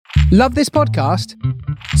Love this podcast?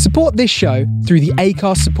 Support this show through the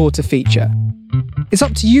Acast supporter feature. It's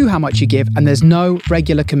up to you how much you give, and there's no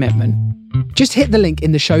regular commitment. Just hit the link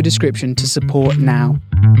in the show description to support now.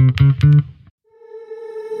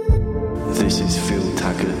 This is Phil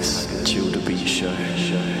Taggart's Chill the Beat Show.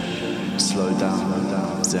 Slow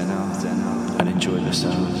down, zen out, and enjoy the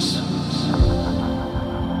sounds.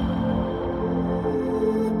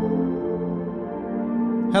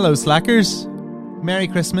 Hello, Slackers. Merry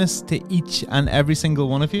Christmas to each and every single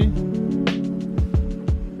one of you.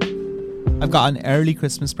 I've got an early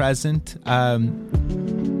Christmas present,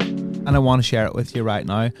 and I want to share it with you right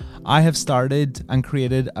now. I have started and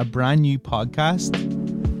created a brand new podcast.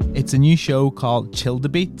 It's a new show called Chill the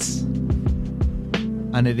Beats,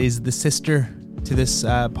 and it is the sister to this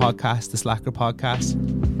podcast, the Slacker podcast.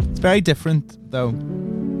 It's very different, though.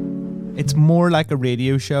 It's more like a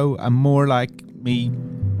radio show and more like me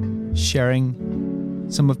sharing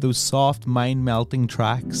some of those soft, mind-melting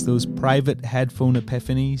tracks, those private headphone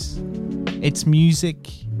epiphanies. It's music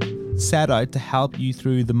set out to help you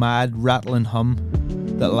through the mad rattle and hum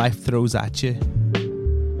that life throws at you.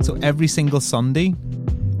 So every single Sunday,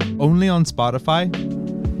 only on Spotify,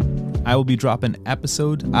 I will be dropping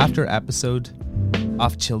episode after episode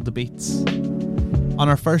of Chill the Beats. On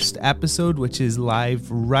our first episode, which is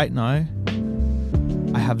live right now,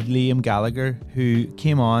 I have Liam Gallagher, who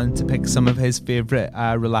came on to pick some of his favourite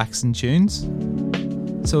relaxing tunes.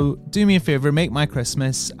 So do me a favour, make my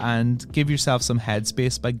Christmas and give yourself some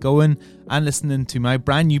headspace by going and listening to my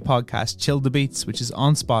brand new podcast, Chill the Beats, which is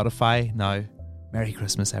on Spotify now. Merry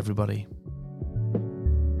Christmas, everybody.